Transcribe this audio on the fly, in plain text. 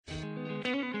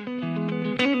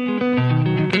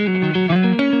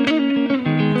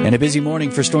And a busy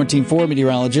morning for Storm Team 4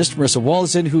 meteorologist Marisa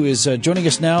Woloszyn, who is joining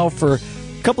us now for a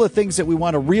couple of things that we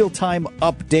want a real-time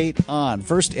update on.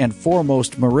 First and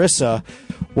foremost, Marisa,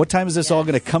 what time is this all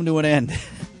going to come to an end?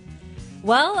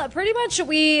 Well, pretty much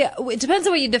it depends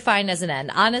on what you define as an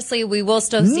end. Honestly, we will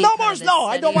still see... No more snow!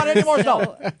 I don't want any more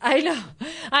snow!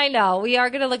 I know. We are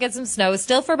going to look at some snow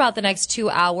still for about the next 2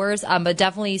 hours, but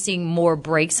definitely seeing more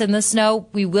breaks in the snow.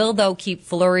 We will, though, keep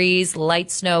flurries,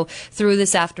 light snow through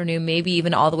this afternoon, maybe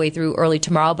even all the way through early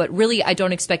tomorrow. But really, I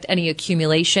don't expect any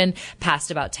accumulation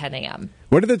past about 10 a.m.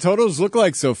 What do the totals look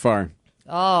like so far?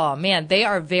 Oh, man, they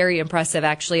are very impressive,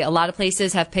 actually. A lot of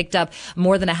places have picked up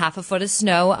more than a half a foot of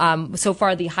snow. So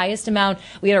far, the highest amount,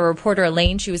 we had a reporter,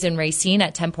 Elaine, she was in Racine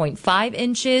at 10.5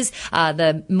 inches.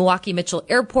 The Milwaukee Mitchell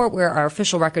Airport, where our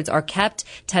official records are kept,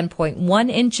 10.1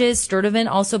 inches. Sturtevant,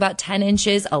 also about 10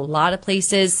 inches. A lot of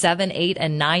places, 7, 8,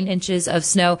 and 9 inches of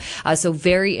snow. So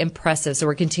very impressive. So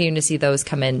we're continuing to see those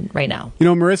come in right now. You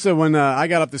know, Marisa, when I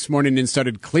got up this morning and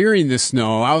started clearing the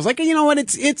snow, I was like, you know what,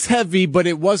 it's heavy, but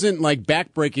it wasn't like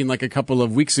backbreaking like a couple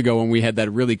of weeks ago when we had that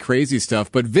really crazy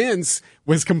stuff. But Vince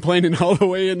was complaining all the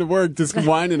way into work, just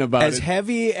whining about it. As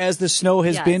heavy as the snow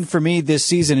has been for me this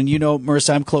season, and you know,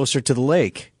 Marisa, I'm closer to the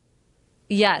lake.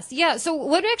 Yes. Yeah. So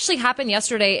what actually happened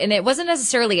yesterday, and it wasn't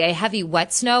necessarily a heavy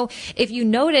wet snow. If you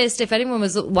noticed, if anyone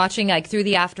was watching like through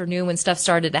the afternoon when stuff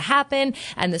started to happen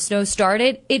and the snow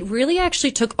started, it really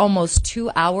actually took almost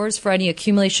 2 hours for any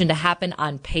accumulation to happen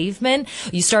on pavement.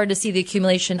 You started to see the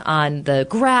accumulation on the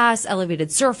grass,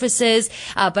 elevated surfaces,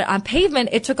 but on pavement,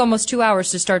 it took almost 2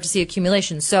 hours to start to see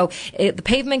accumulation. So the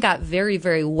pavement got very,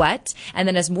 very wet. And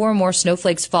then as more and more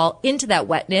snowflakes fall into that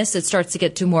wetness, it starts to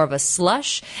get to more of a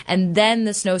slush. And then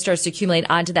the snow starts to accumulate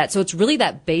onto that. So it's really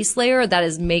that base layer that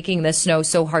is making the snow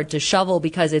so hard to shovel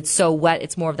because it's so wet.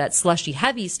 It's more of that slushy,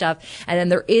 heavy stuff. And then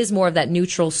there is more of that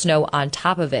neutral snow on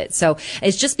top of it. So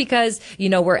it's just because, you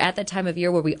know, we're at that time of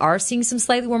year where we are seeing some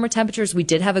slightly warmer temperatures. We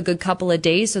did have a good couple of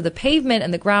days. So the pavement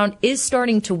and the ground is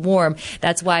starting to warm.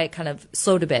 That's why it kind of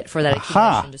slowed a bit for that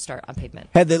accumulation to start on pavement.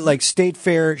 Had the like State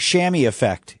Fair chamois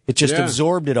effect. It just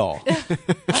absorbed it all.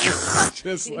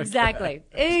 Exactly.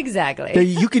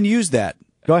 You can use that.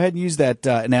 Go ahead and use that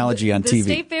analogy on TV. The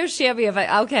State Fair chamois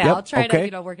effect. Okay, yep, I'll try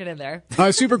to work it in there.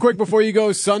 Super quick before you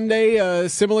go, Sunday,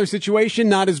 similar situation,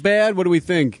 not as bad. What do we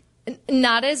think?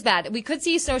 Not as bad. We could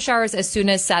see snow showers as soon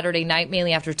as Saturday night,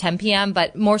 mainly after 10 p.m.,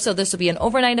 but more so this will be an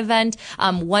overnight event.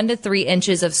 1 to 3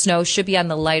 inches of snow should be on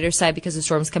the lighter side because the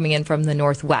storm's coming in from the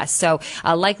northwest. So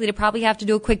likely to probably have to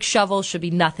do a quick shovel. Should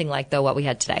be nothing like, though, what we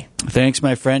had today. Thanks,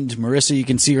 my friend. Marisa, you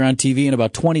can see her on TV in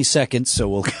about 20 seconds, so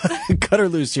we'll cut her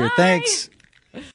loose here. Bye. Thanks.